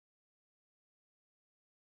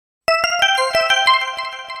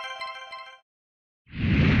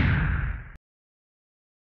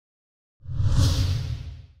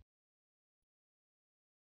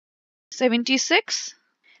76.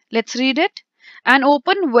 Let's read it. An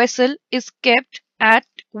open vessel is kept at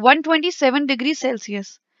 127 degrees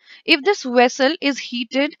Celsius. If this vessel is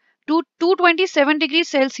heated to 227 degrees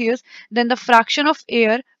Celsius, then the fraction of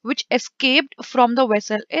air which escaped from the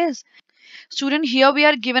vessel is. Student, here we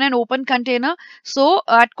are given an open container. So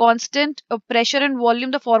at constant pressure and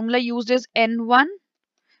volume, the formula used is N1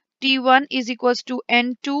 T1 is equals to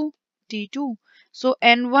N2 T2. So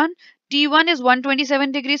N1 T1 is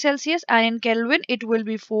 127 degrees Celsius and in Kelvin it will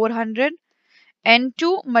be 400.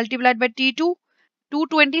 N2 multiplied by T2,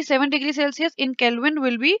 227 degrees Celsius in Kelvin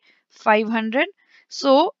will be 500.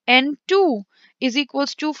 So N2 is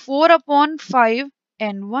equals to 4 upon 5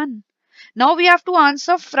 N1. Now we have to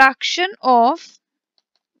answer fraction of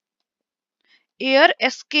air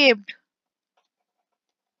escaped,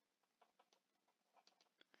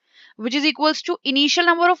 which is equals to initial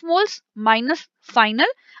number of moles minus final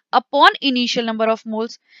upon initial number of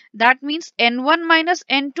moles. That means N1 minus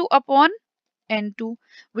N2 upon N2,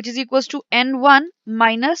 which is equals to N1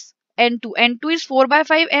 minus N2. N2 is 4 by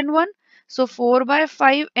 5 N1. So 4 by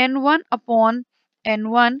 5 N1 upon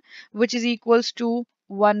N1, which is equals to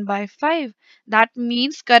 1 by 5. That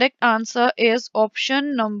means correct answer is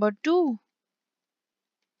option number 2.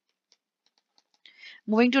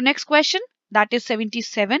 Moving to next question, that is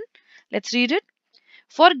 77. Let's read it.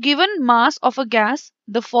 For given mass of a gas,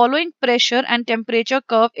 the following pressure and temperature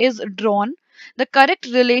curve is drawn. The correct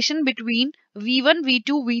relation between V1, V2,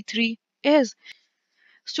 V3 is.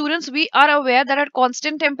 Students, we are aware that at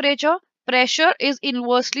constant temperature, pressure is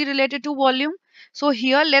inversely related to volume. So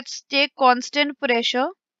here let's take constant pressure.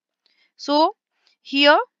 So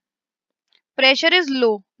here pressure is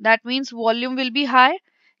low, that means volume will be high.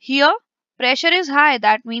 Here pressure is high,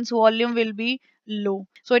 that means volume will be low.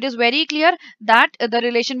 So it is very clear that the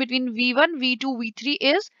relation between V1, V2, V3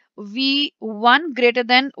 is V1 greater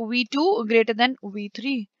than V2 greater than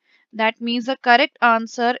V3. That means the correct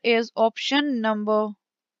answer is option number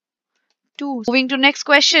 2. Moving to next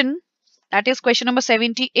question, that is question number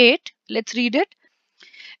 78. Let's read it.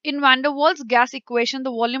 In van der Waals gas equation, the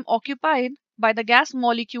volume occupied by the gas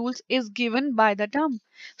molecules is given by the term.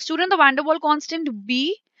 Student, the van der Waals constant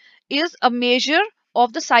B is a measure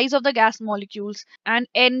of the size of the gas molecules and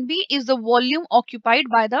NB is the volume occupied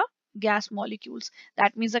by the gas molecules.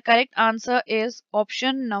 That means the correct answer is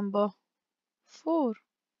option number 4.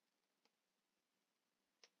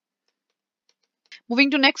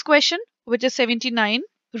 Moving to next question, which is 79.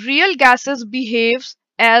 Real gases behaves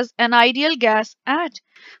as an ideal gas at.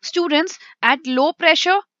 Students, at low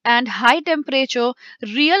pressure and high temperature,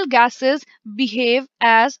 real gases behave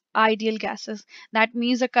as ideal gases. That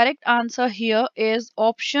means the correct answer here is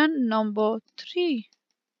option number 3.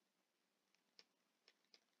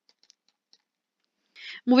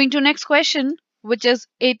 Moving to next question, which is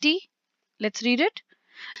 80. Let's read it.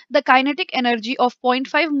 The kinetic energy of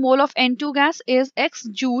 0.5 mole of N2 gas is x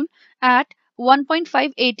joule at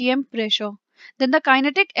 1.5 atm pressure. Then the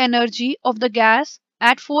kinetic energy of the gas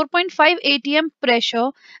at 4.5 atm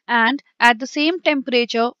pressure and at the same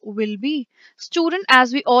temperature will be. Student,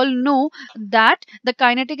 as we all know that the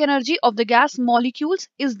kinetic energy of the gas molecules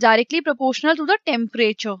is directly proportional to the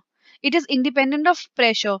temperature. It is independent of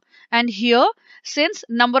pressure, and here since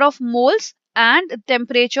number of moles and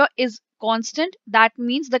temperature is constant, that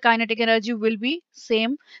means the kinetic energy will be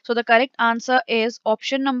same. So the correct answer is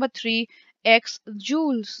option number 3, x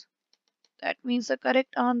joules. That means the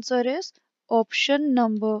correct answer is option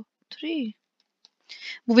number 3.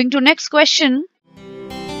 Moving to next question,